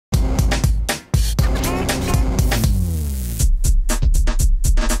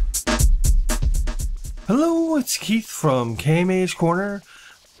Hello, it's Keith from KMAs Korner,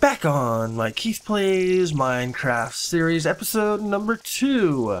 back on my Keith Plays Minecraft series, episode number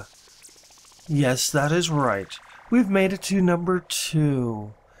 2. Yes, that is right. We've made it to number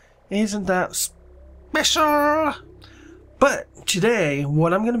 2. Isn't that special? But today,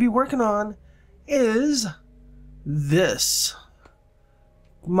 what I'm going to be working on is this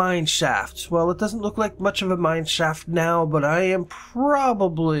mine shaft. Well, it doesn't look like much of a mine shaft now, but I am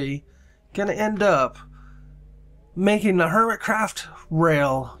probably going to end up making the Hermitcraft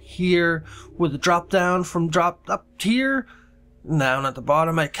rail here with a drop down from drop up here down at the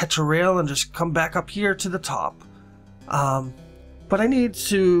bottom. I catch a rail and just come back up here to the top. But I need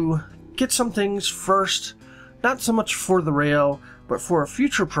to get some things first, not so much for the rail but for a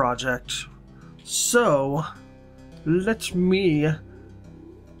future project. So let me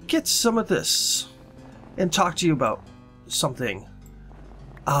get some of this and talk to you about something.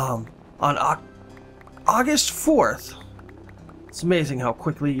 On August 4th, it's amazing how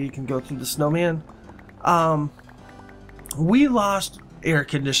quickly you can go through the snowman. We lost air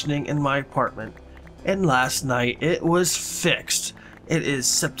conditioning in my apartment, and last night it was fixed. It is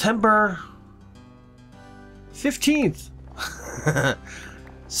September 15th.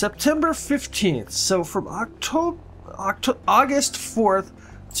 September 15th. So from August 4th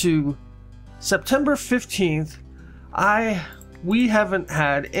to September 15th, we haven't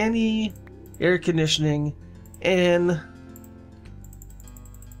had any air conditioning in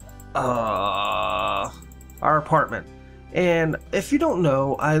our apartment. And if you don't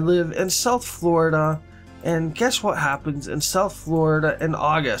know, I live in South Florida, and guess what happens in South Florida in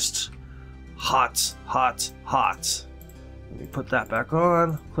August? Hot, hot, hot. Let me put that back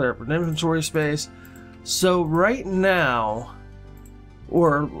on, clear up an inventory space. So right now,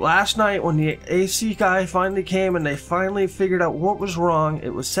 or last night when the AC guy finally came and they finally figured out what was wrong,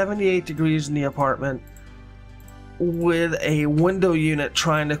 it was 78 degrees in the apartment with a window unit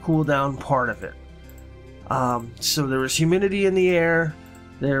trying to cool down part of it. So there was humidity in the air,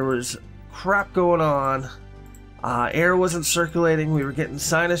 there was crap going on, air wasn't circulating, we were getting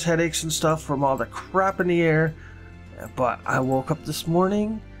sinus headaches and stuff from all the crap in the air. But I woke up this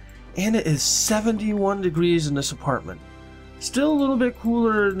morning and it is 71 degrees in this apartment. Still a little bit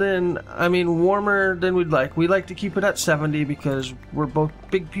cooler than, warmer than we'd like. We like to keep it at 70 because we're both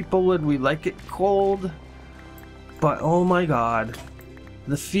big people and we like it cold. But oh my god,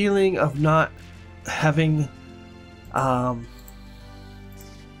 the feeling of not having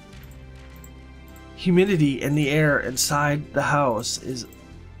humidity in the air inside the house is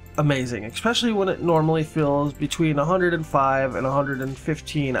amazing, especially when it normally feels between 105 and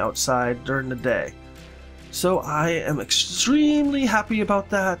 115 outside during the day. So I am extremely happy about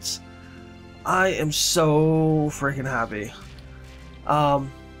that. I am so freaking happy.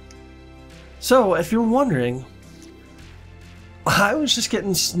 So if you're wondering, I was just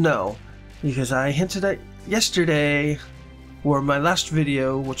getting snow because I hinted at yesterday, or my last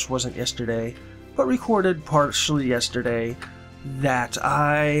video, which wasn't yesterday, but recorded partially yesterday, that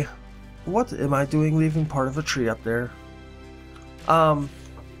what am I doing leaving part of a tree up there?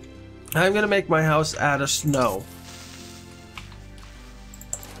 I'm going to make my house out of snow.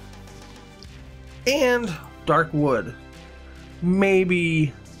 And dark wood.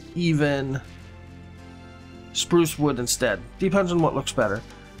 Maybe even spruce wood instead. Depends on what looks better.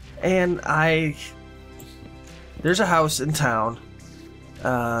 And there's a house in town,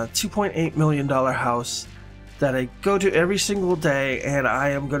 $2.8 million house, that I go to every single day, and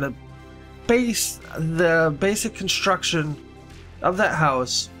I am going to base the basic construction of that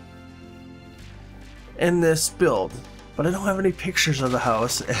house in this build, but I don't have any pictures of the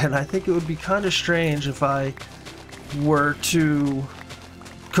house, and I think it would be kind of strange if I were to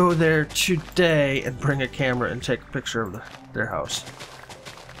go there today and bring a camera and take a picture of their house.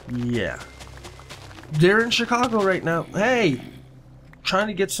 Yeah, they're in Chicago right now. Hey, trying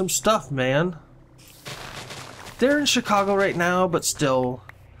to get some stuff, man. They're in Chicago right now, but still,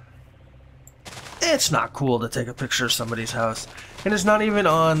 it's not cool to take a picture of somebody's house. And it's not even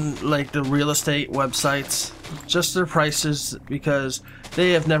on like the real estate websites, just their prices, because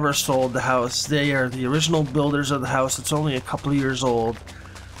they have never sold the house. They are the original builders of the house. It's only a couple of years old.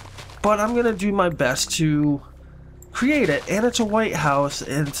 But I'm going to do my best to create it. And it's a white house,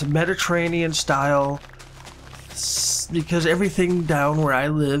 and it's a Mediterranean style, because everything down where I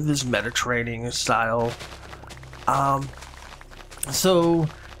live is Mediterranean style. So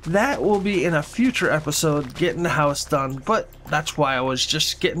that will be in a future episode, getting the house done, but that's why I was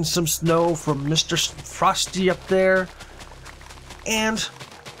just getting some snow from Mr. Frosty up there. And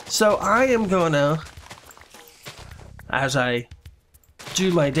so I am gonna, as I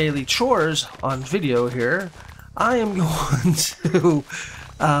do my daily chores on video here, I am going to,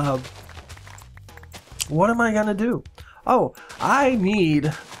 what am I going to do? Oh, I need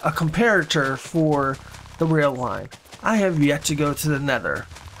a comparator for the rail line. I have yet to go to the Nether.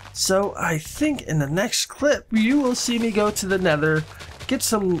 So I think in the next clip, you will see me go to the Nether, get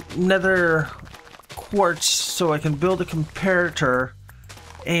some Nether quartz so I can build a comparator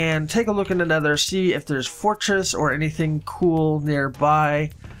and take a look in the Nether, see if there's fortress or anything cool nearby.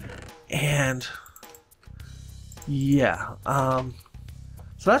 And yeah, so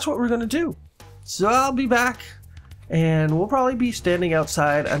that's what we're gonna do. So I'll be back, and we'll probably be standing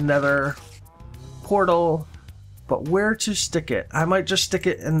outside a Nether portal, but where to stick it? I might just stick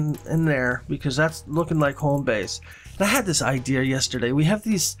it in there because that's looking like home base. And I had this idea yesterday. We have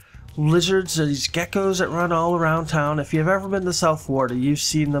these lizards, these geckos that run all around town. If you've ever been to South Florida, you've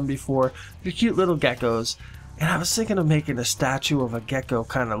seen them before. They're cute little geckos. And I was thinking of making a statue of a gecko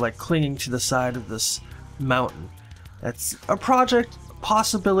kind of like clinging to the side of this mountain. That's a project,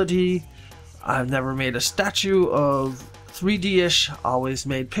 possibility. I've never made a statue of 3D-ish, always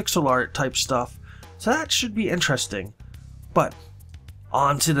made pixel art type stuff. So that should be interesting. But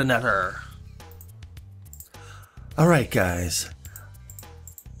on to the Nether. Alright guys,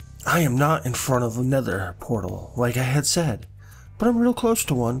 I am not in front of a Nether portal like I had said, but I'm real close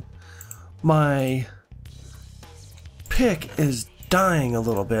to one. My pick is dying a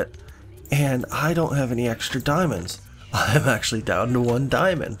little bit, and I don't have any extra diamonds. I'm actually down to 1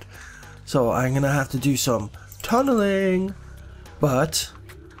 diamond. So I'm gonna have to do some tunneling, but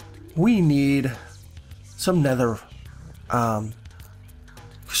we need some Nether,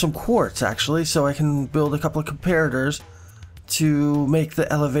 some quartz actually, so I can build a couple of comparators to make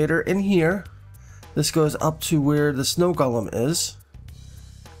the elevator in here. This goes up to where the snow golem is,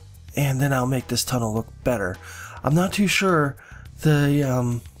 and then I'll make this tunnel look better. I'm not too sure.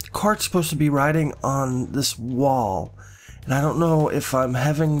 The cart's supposed to be riding on this wall, and I don't know if I'm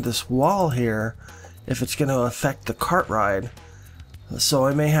having this wall here, if it's going to affect the cart ride. So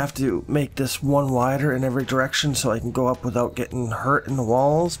I may have to make this one wider in every direction so I can go up without getting hurt in the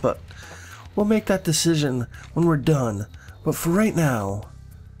walls, but we'll make that decision when we're done. But for right now,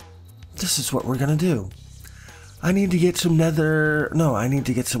 this is what we're gonna do. I need to get some I need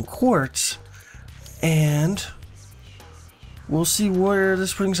to get some quartz, and we'll see where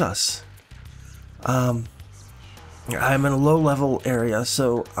this brings us. I'm in a low level area,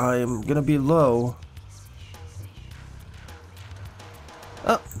 so I'm gonna be low.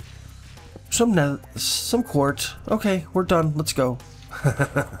 Oh, some quartz. Okay, we're done. Let's go.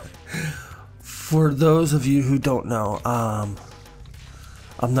 For those of you who don't know,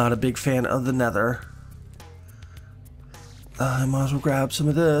 I'm not a big fan of the Nether. I might as well grab some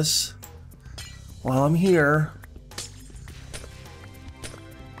of this while I'm here,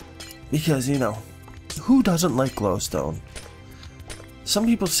 because, you know, who doesn't like glowstone? Some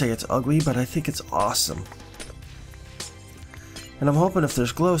people say it's ugly, but I think it's awesome. And I'm hoping if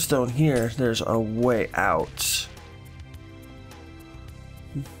there's glowstone here, there's a way out.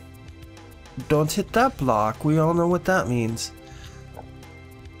 Don't hit that block. We all know what that means.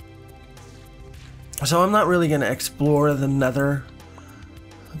 So I'm not really going to explore the Nether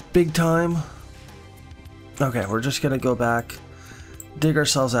big time. Okay, we're just going to go back, dig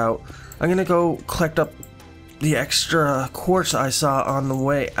ourselves out. I'm going to go collect up the extra quartz I saw on the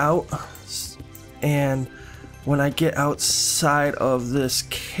way out. And when I get outside of this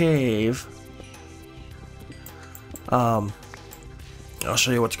cave, I'll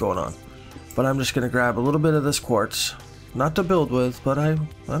show you what's going on. But I'm just going to grab a little bit of this quartz. Not to build with, but I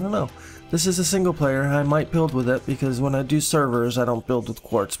don't know. This is a single player. I might build with it, because when I do servers, I don't build with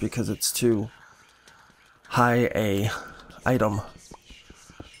quartz because it's too high a item.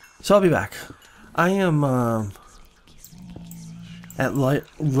 So I'll be back. I am at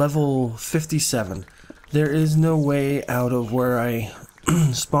level 57. There is no way out of where I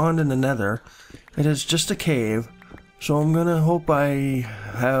spawned in the Nether. It is just a cave. So I'm gonna hope I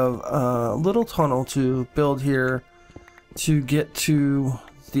have a little tunnel to build here to get to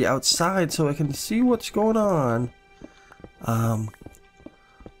the outside so I can see what's going on.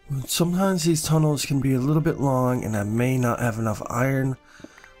 Sometimes these tunnels can be a little bit long and I may not have enough iron,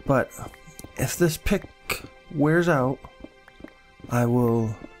 but if this pick wears out, I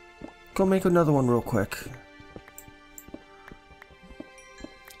will go make another one real quick.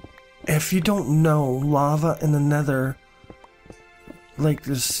 If you don't know, lava in the Nether, like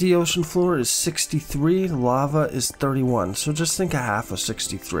the sea ocean floor is 63, lava is 31, so just think a half of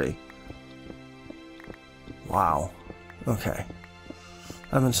 63. Wow. Okay.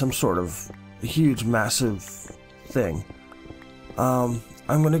 I'm in some sort of huge, massive thing. I'm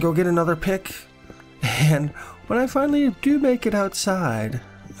gonna go get another pick, and when I finally do make it outside,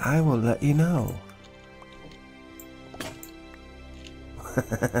 I will let you know.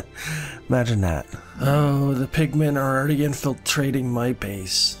 Imagine that. Oh, the pigmen are already infiltrating my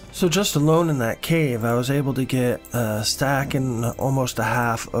base. So just alone in that cave, I was able to get a stack and almost a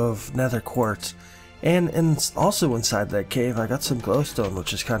half of nether quartz. And also inside that cave, I got some glowstone,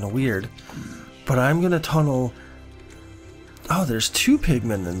 which is kind of weird. But I'm going to tunnel... Oh, there's 2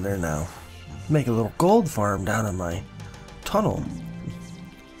 pigmen in there now. Make a little gold farm down in my tunnel.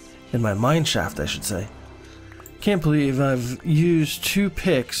 In my mine shaft, I should say. Can't believe I've used 2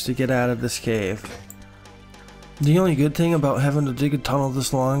 picks to get out of this cave. The only good thing about having to dig a tunnel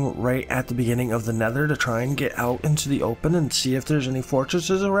this long right at the beginning of the nether to try and get out into the open and see if there's any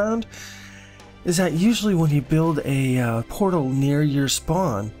fortresses around is that usually when you build a portal near your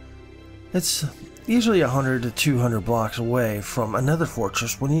spawn, it's usually 100 to 200 blocks away from another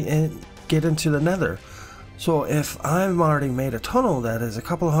fortress when you get into the nether. So if I've already made a tunnel that is a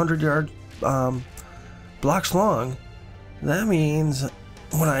couple of 100 blocks long, that means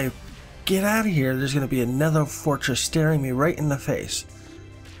when I get out of here, there's going to be another fortress staring me right in the face.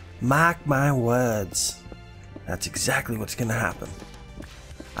 Mark my words. That's exactly what's going to happen.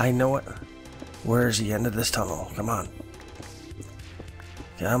 I know it. Where's the end of this tunnel? Come on.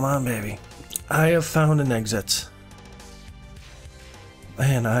 Come on, baby. I have found an exit.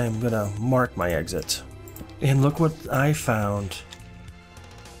 And I am going to mark my exit. And look what I found.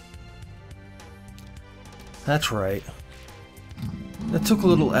 That's right. It took a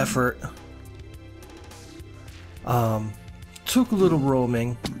little effort. Took a little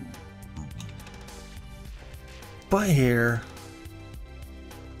roaming. But here,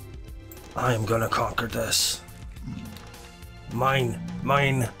 I am gonna conquer this. Mine,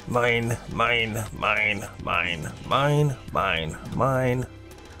 mine, mine, mine, mine, mine, mine, mine, mine.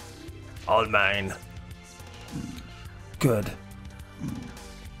 All mine. Good.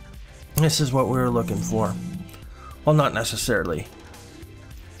 This is what we were looking for. Well, not necessarily.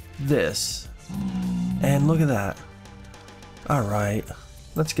 This. And look at that. Alright.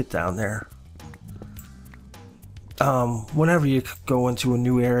 Let's get down there. Whenever you go into a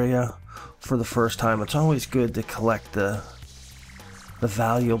new area for the first time, it's always good to collect the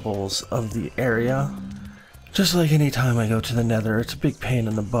valuables of the area. Just like any time I go to the nether, it's a big pain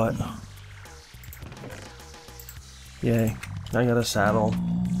in the butt. Yay. I got a saddle.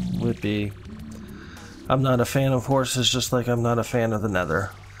 Whippy. I'm not a fan of horses, just like I'm not a fan of the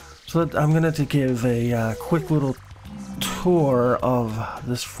nether. So I'm going to give a quick little tour of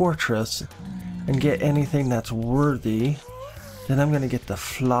this fortress and get anything that's worthy. Then I'm going to get the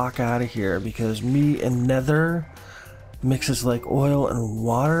flock out of here because me and nether mixes like oil and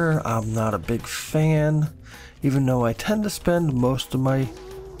water. I'm not a big fan, even though I tend to spend most of my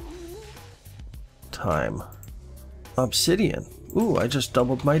time. Obsidian. Ooh, I just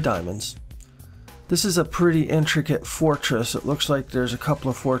doubled my diamonds. This is a pretty intricate fortress. It looks like there's a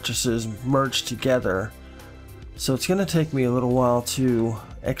couple of fortresses merged together. So it's going to take me a little while to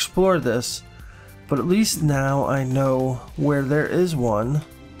explore this. But at least now I know where there is one.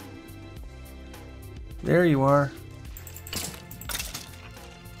 There you are.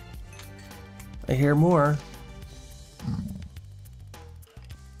 I hear more.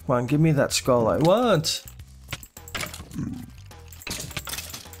 Come on, give me that skull I want.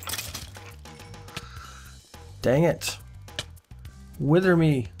 Dang it. Wither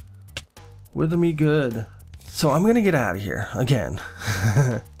me. Wither me good. So I'm gonna get out of here again.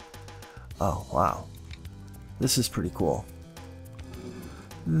 Oh, wow. This is pretty cool.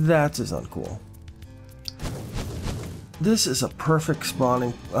 That is uncool. This is a perfect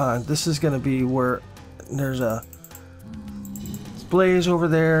spawning. This is gonna be where there's a blaze over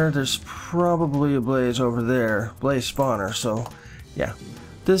there. There's probably a blaze over there. Blaze spawner. So, yeah.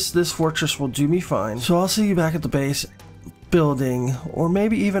 This fortress will do me fine. So I'll see you back at the base building, or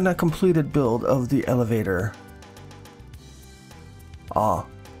maybe even a completed build of the elevator.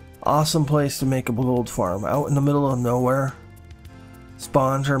 Awesome place to make a gold farm. Out in the middle of nowhere.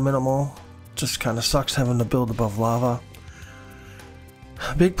 Spawns are minimal. Just kind of sucks having to build above lava.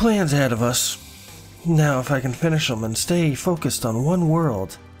 Big plans ahead of us. Now if I can finish them and stay focused on one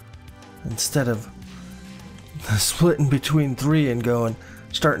world, instead of splitting between 3 and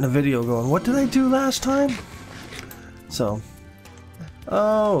starting a video going, what did I do last time? So,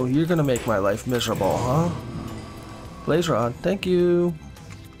 oh, you're gonna make my life miserable, huh? Blaze rod, thank you.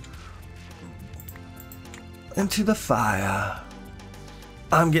 Into the fire.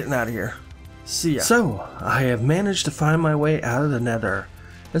 I'm getting out of here. See ya. So, I have managed to find my way out of the nether.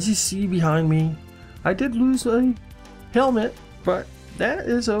 As you see behind me, I did lose a helmet, but that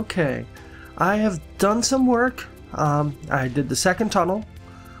is okay. I have done some work. I did the second tunnel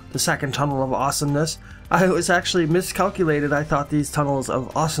of awesomeness. I was actually miscalculated. I thought these tunnels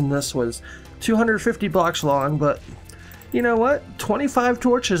of awesomeness was 250 blocks long, but you know what? 25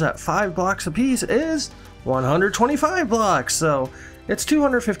 torches at 5 blocks apiece is 125 blocks, so it's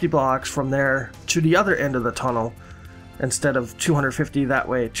 250 blocks from there to the other end of the tunnel instead of 250 that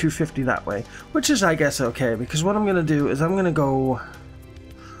way, 250 that way, which is, I guess, okay, because what I'm going to do is I'm going to go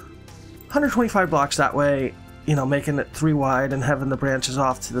 125 blocks that way, you know, making it 3 wide and having the branches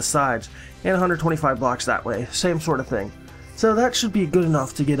off to the sides, and 125 blocks that way, same sort of thing. So that should be good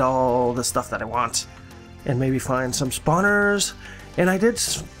enough to get all the stuff that I want, and maybe find some spawners. And I did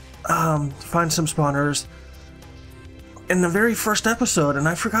find some spawners in the very first episode, and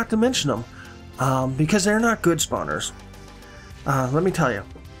I forgot to mention them, because they're not good spawners. Let me tell you.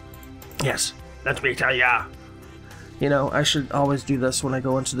 Yes, let me tell ya. You know, I should always do this when I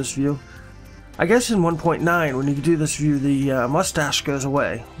go into this view. I guess in 1.9, when you do this view, the mustache goes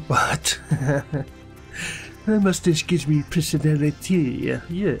away, but the mustache gives me personality.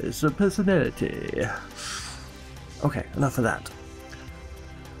 Yes, a personality. Okay, enough of that.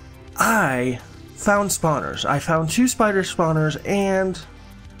 I found spawners. I found 2 spider spawners, and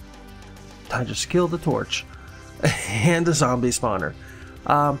I just killed the torch, and a zombie spawner.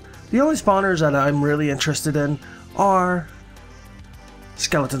 The only spawners that I'm really interested in are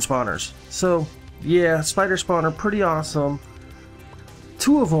skeleton spawners. So yeah, spider spawner, pretty awesome.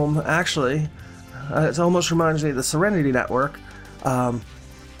 2 of them actually. It almost reminds me of the Serenity Network. 2 of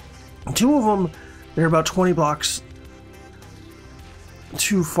them, they're about 20 blocks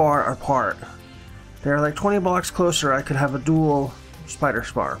too far apart. They're like 20 blocks closer. I could have a dual spider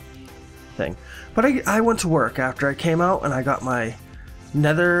spar thing. But I went to work after I came out, and I got my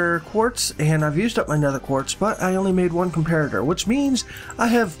nether quartz, and I've used up my nether quartz, but I only made 1 comparator, which means I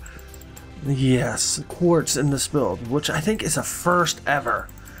have, yes, quartz in this build, which I think is a first ever.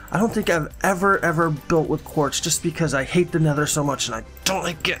 I don't think I've ever built with quartz, just because I hate the nether so much and I don't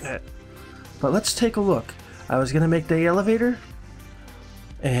like getting it. But let's take a look. I was going to make the elevator,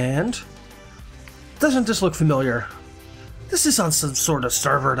 and doesn't this look familiar? This is on some sort of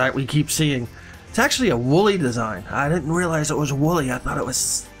server that we keep seeing. It's actually a woolly design. I didn't realize it was woolly. I thought it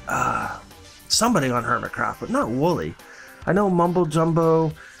was somebody on Hermitcraft, but not woolly. I know Mumble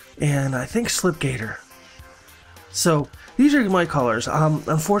Jumbo and I think Slipgator. So these are my colors.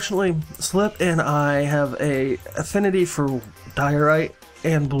 Unfortunately, Slip and I have a affinity for diorite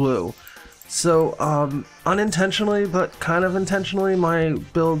and blue. So unintentionally, but kind of intentionally, my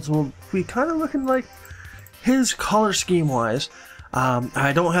builds will be kind of looking like his color scheme wise.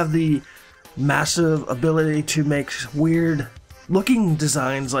 I don't have the massive ability to make weird looking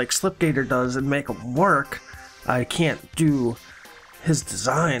designs like Slipgator does and make them work. I can't do his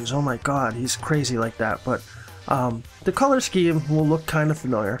designs. Oh my god, he's crazy like that. But the color scheme will look kind of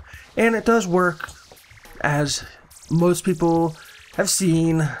familiar, and it does work, as most people have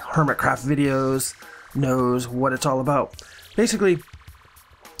seen Hermitcraft videos, knows what it's all about. Basically,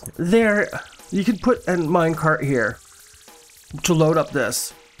 there you can put a minecart here to load up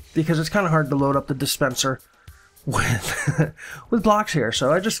this, because it's kind of hard to load up the dispenser with with blocks here.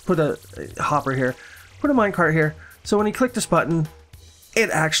 So I just put a hopper here, put a minecart here, so when you click this button, it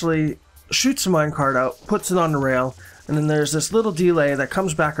actually shoots the minecart out, puts it on the rail, and then there's this little delay that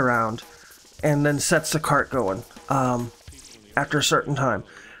comes back around and then sets the cart going after a certain time.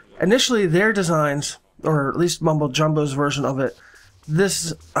 Initially, their designs, or at least Mumble Jumbo's version of it,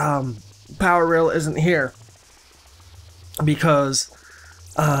 this power rail isn't here because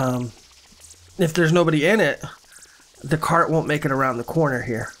if there's nobody in it, the cart won't make it around the corner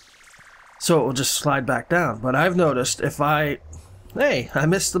here. So it will just slide back down. But I've noticed if I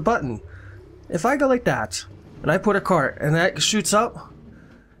missed the button. If I go like that, and I put a cart, and that shoots up,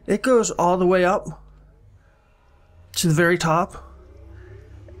 it goes all the way up to the very top,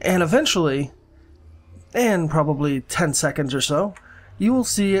 and eventually, in probably 10 seconds or so, you will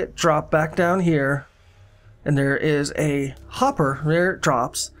see it drop back down here, and there is a hopper, there it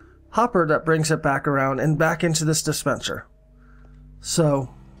drops, hopper that brings it back around and back into this dispenser.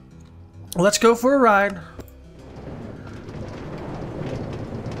 So, let's go for a ride.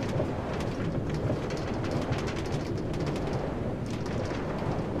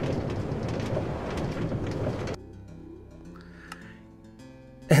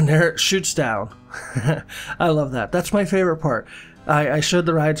 And there it shoots down. I love that. That's my favorite part. I showed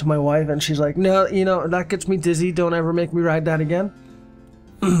the ride to my wife, and she's like, no, you know, that gets me dizzy. Don't ever make me ride that again.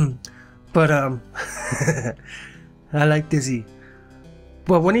 But, I like dizzy.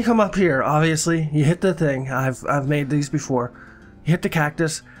 But when you come up here, obviously, you hit the thing. I've made these before. You hit the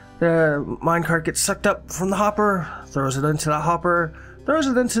cactus, the minecart gets sucked up from the hopper, throws it into the hopper, throws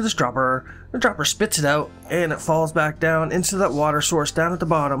it into this dropper, the dropper spits it out, and it falls back down into that water source down at the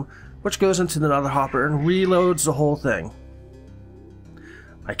bottom, which goes into another hopper and reloads the whole thing.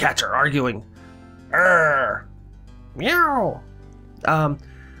 My cats are arguing. Arr! Meow!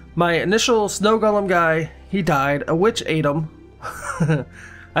 My initial snow golem guy, he died. A witch ate him.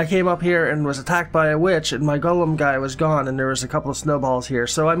 I came up here and was attacked by a witch, and my golem guy was gone, and there was a couple of snowballs here.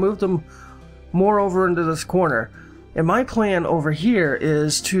 So I moved them more over into this corner. And my plan over here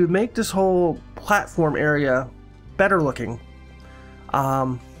is to make this whole platform area better looking.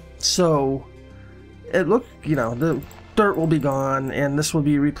 So it look, you know, the dirt will be gone, and this will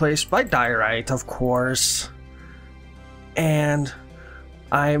be replaced by diorite, of course. And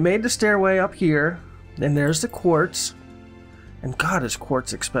I made the stairway up here, and there's the quartz. And God, is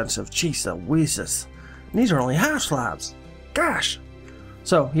quartz expensive. Jeez Louises. And these are only half slabs. Gosh.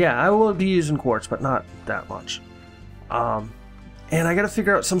 So, yeah, I will be using quartz, but not that much. And I gotta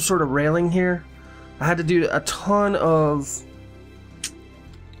figure out some sort of railing here. I had to do a ton of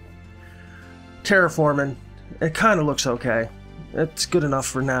terraforming. It kind of looks okay. It's good enough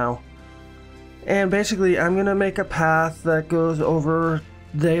for now. And basically, I'm gonna make a path that goes over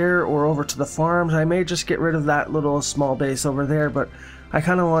there or over to the farms. I may just get rid of that little small base over there, but I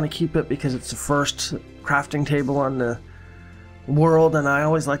kind of want to keep it because it's the first crafting table on the world, and I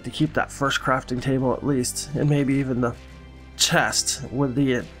always like to keep that first crafting table at least, and maybe even the chest with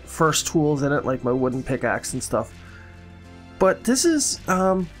the first tools in it, like my wooden pickaxe and stuff. But this is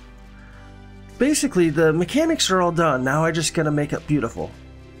basically the mechanics are all done. Now I just gotta make it beautiful,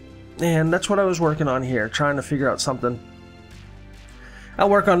 and that's what I was working on here, trying to figure out something. I'll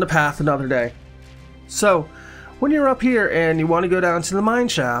work on the path another day. So, when you're up here and you want to go down to the mine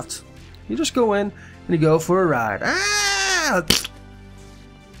shaft, you just go in and you go for a ride. Ah!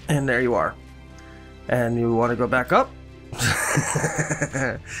 And there you are. And you want to go back up?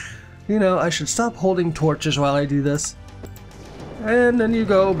 You know, I should stop holding torches while I do this. And then you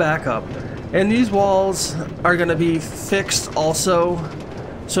go back up. And these walls are going to be fixed also,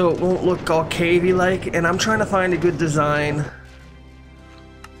 so it won't look all cavey-like. And I'm trying to find a good design.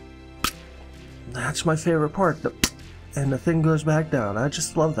 That's my favorite part, and the thing goes back down. I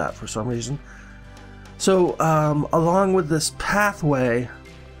just love that for some reason. So, along with this pathway,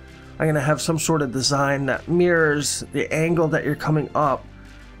 I'm going to have some sort of design that mirrors the angle that you're coming up,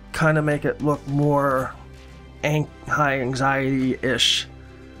 kind of make it look more high anxiety-ish,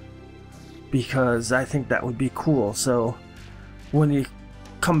 because I think that would be cool. So, when you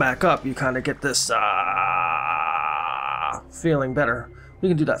come back up, you kind of get this feeling better. We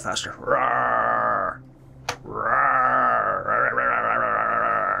can do that faster.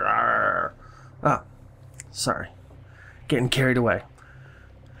 Ah, sorry. Getting carried away.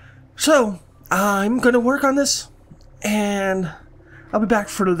 So, I'm going to work on this, and I'll be back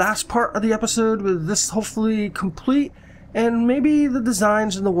for the last part of the episode with this hopefully complete, and maybe the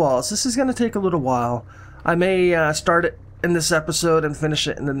designs in the walls. This is going to take a little while. I may start it in this episode and finish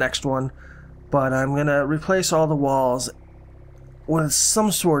it in the next one, but I'm going to replace all the walls with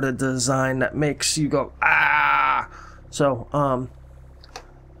some sort of design that makes you go, ah! So,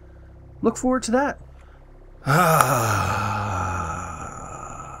 look forward to that.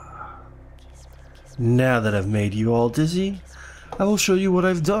 Now that I've made you all dizzy, I will show you what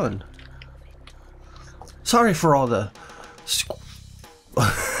I've done. Sorry for all the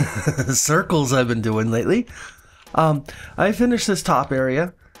circles I've been doing lately. I finished this top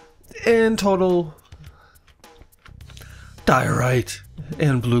area. In total, diorite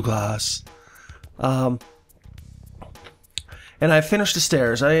and blue glass. And I finished the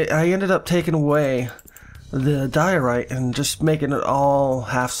stairs. I ended up taking away the diorite and just making it all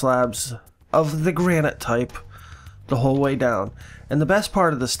half slabs of the granite type the whole way down. And the best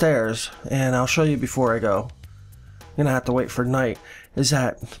part of the stairs, and I'll show you before I go, I'm gonna have to wait for night, is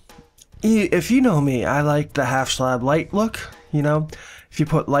that if you know me, I like the half slab light look, you know. If you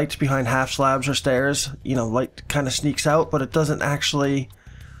put lights behind half slabs or stairs, you know, light kind of sneaks out, but it doesn't actually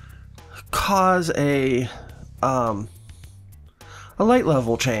cause a light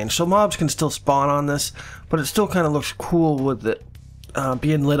level change. So mobs can still spawn on this, but it still kind of looks cool with it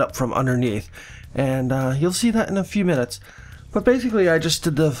being lit up from underneath. And you'll see that in a few minutes. But basically, I just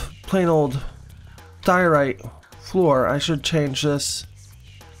did the plain old diorite floor. I should change this.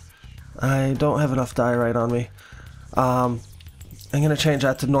 I don't have enough diorite on me. I'm going to change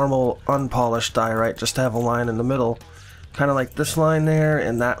that to normal unpolished diorite, just to have a line in the middle. Kind of like this line there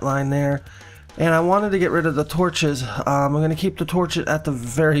and that line there. And I wanted to get rid of the torches. I'm going to keep the torches at the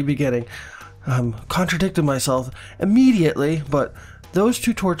very beginning. I'm contradicting myself immediately, but those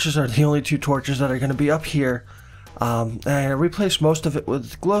 2 torches are the only 2 torches that are going to be up here. And I replaced most of it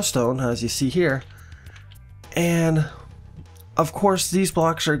with glowstone, as you see here. And of course these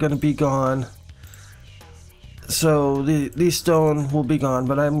blocks are going to be gone, so these stone will be gone,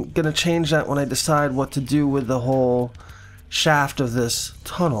 but I'm going to change that when I decide what to do with the whole shaft of this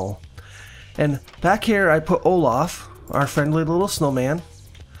tunnel. And back here I put Olaf, our friendly little snowman.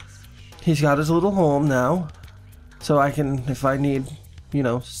 He's got his little home now, so I can, if I need, you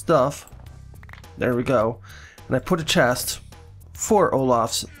know, stuff, there we go. And I put a chest for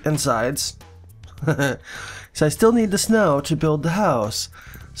Olaf's insides. So I still need the snow to build the house.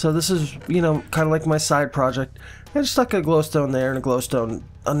 So this is, you know, kind of like my side project. I just stuck a glowstone there and a glowstone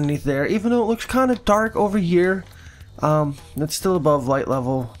underneath there. Even though it looks kind of dark over here, it's still above light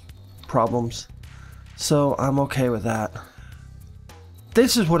level problems. So I'm okay with that.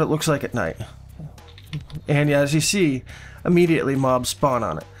 This is what it looks like at night. And yeah, as you see, immediately mobs spawn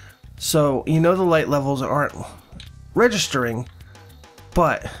on it. So, you know, the light levels aren't registering,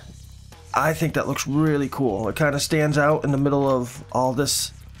 but I think that looks really cool. It kind of stands out in the middle of all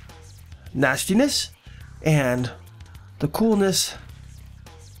this nastiness, and the coolness,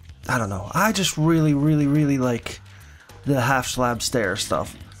 I don't know. I just really like the half slab stair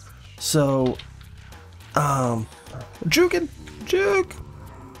stuff. So, juke!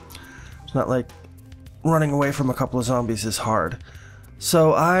 It's not like running away from a couple of zombies is hard.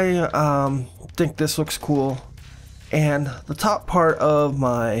 So I think this looks cool, and the top part of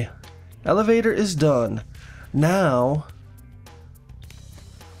my elevator is done. Now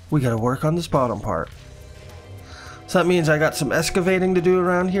we gotta work on this bottom part. So that means I got some excavating to do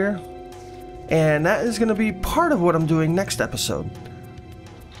around here, and that is gonna be part of what I'm doing next episode.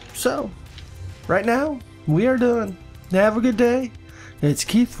 So right now we are done. Have a good day. It's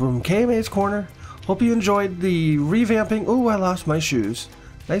Keith from KMAs Korner. Hope you enjoyed the revamping. Oh, I lost my shoes.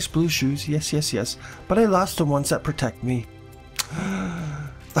 Nice blue shoes. Yes. But I lost the ones that protect me.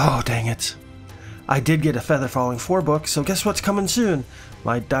 Oh, dang it. I did get a Feather Falling 4 book, so guess what's coming soon?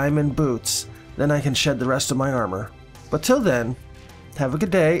 My diamond boots. Then I can shed the rest of my armor. But till then, have a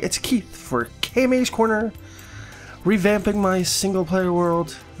good day. It's Keith for KMA's Korner, revamping my single player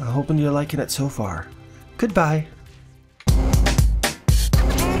world. I'm hoping you're liking it so far. Goodbye.